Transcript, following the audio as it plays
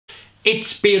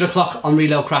It's beer o'clock on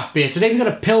Real Ale Craft Beer. Today we've got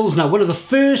a Pilsner, one of the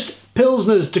first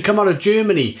Pilsners to come out of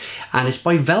Germany, and it's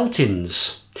by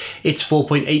Veltins. It's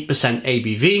 4.8%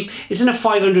 ABV. It's in a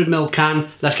 500ml can.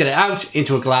 Let's get it out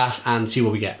into a glass and see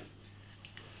what we get.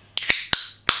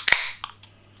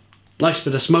 Nice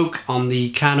bit of smoke on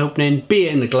the can opening.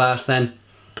 Beer in the glass then.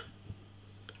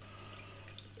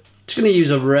 Just going to use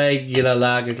a regular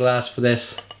lager glass for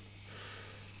this.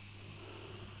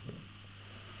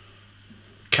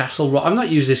 Castle Rock. I've not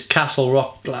used this Castle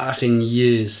Rock glass in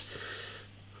years.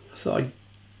 I thought I'd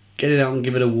get it out and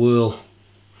give it a whirl.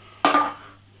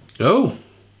 Oh!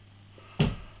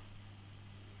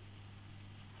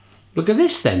 Look at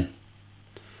this then.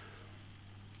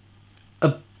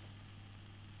 A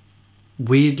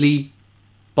weirdly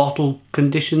bottle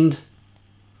conditioned,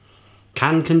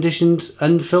 can conditioned,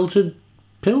 unfiltered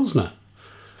Pilsner.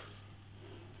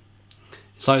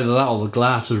 It's either that or the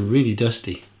glass was really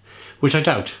dusty. Which I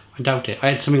doubt. I doubt it. I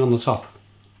had something on the top.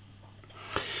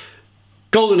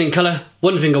 Golden in colour,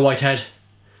 one finger whitehead.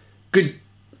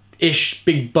 Good-ish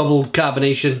big bubble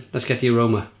carbonation. Let's get the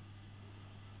aroma.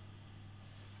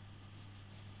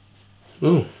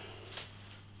 Oh.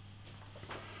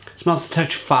 Smells a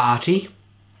touch farty.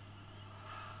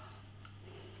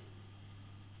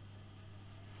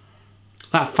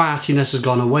 That fartiness has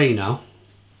gone away now.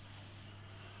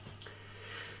 A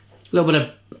little bit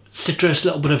of citrus, a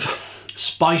little bit of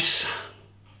spice,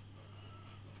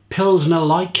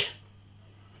 Pilsner-like.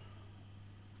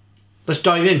 Let's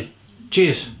dive in.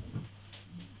 Cheers.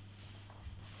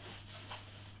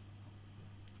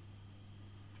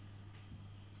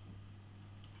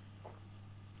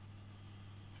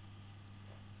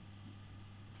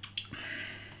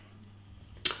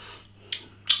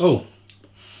 Oh,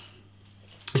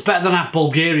 it's better than that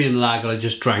Bulgarian lager I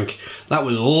just drank. That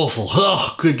was awful.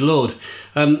 Oh, good lord.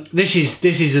 This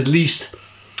is at least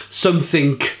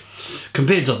something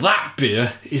compared to that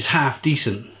beer is half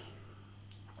decent.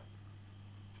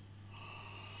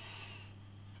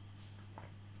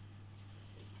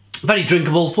 Very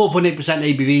drinkable, 4.8%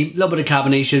 ABV, a little bit of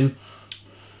carbonation.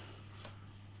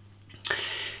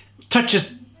 Touch of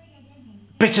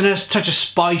bitterness, touch of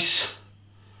spice.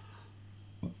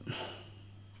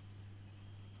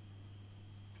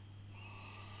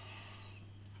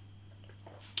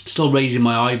 Still raising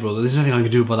my eyebrow. There's nothing I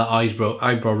can do about that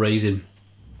eyebrow raising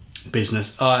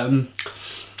business. It's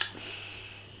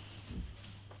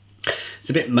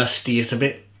a bit musty. It's a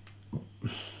bit.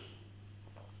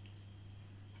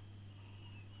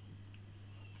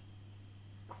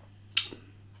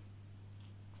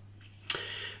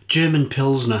 German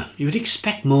Pilsner. You would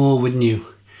expect more, wouldn't you?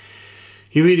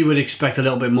 You really would expect a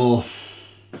little bit more.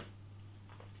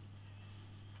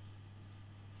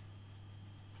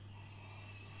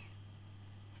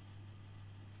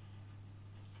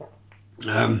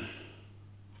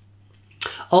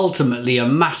 Ultimately a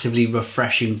massively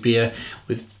refreshing beer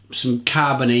with some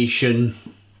carbonation,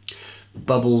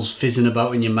 bubbles fizzing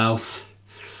about in your mouth,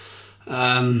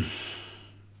 touch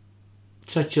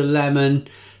of lemon,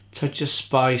 touch of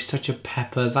spice, touch of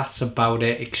pepper. That's about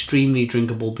it. Extremely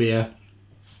drinkable beer.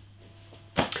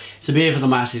 It's a beer for the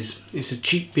masses. It's a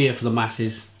cheap beer for the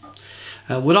masses.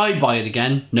 Would I buy it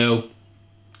again? No.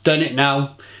 Done it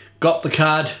now. Got the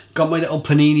card, got my little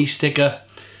panini sticker.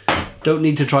 Don't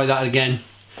need to try that again.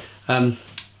 A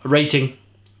rating.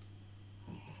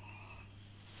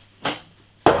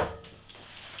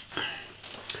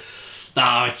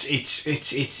 No,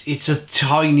 it's a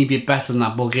tiny bit better than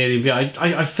that Bulgarian beer.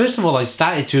 I first of all I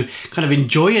started to kind of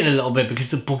enjoy it a little bit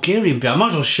because the Bulgarian beer, I might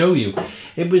as well show you.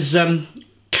 It was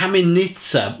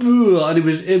Kamenitsa, and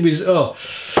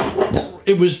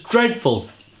it was dreadful.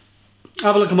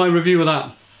 Have a look at my review of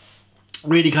that.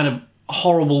 Really kind of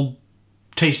horrible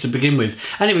taste to begin with.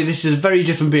 Anyway, this is a very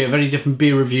different beer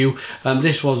review.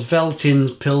 This was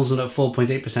Veltins Pilsener at 4.8%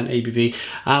 ABV.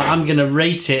 I'm going to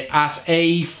rate it at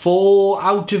a 4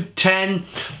 out of 10.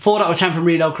 4 out of 10 from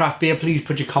Real Ale Craft Beer. Please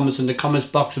put your comments in the comments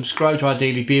box. Subscribe to our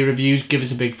daily beer reviews. Give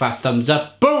us a big fat thumbs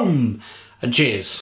up. Boom! And cheers.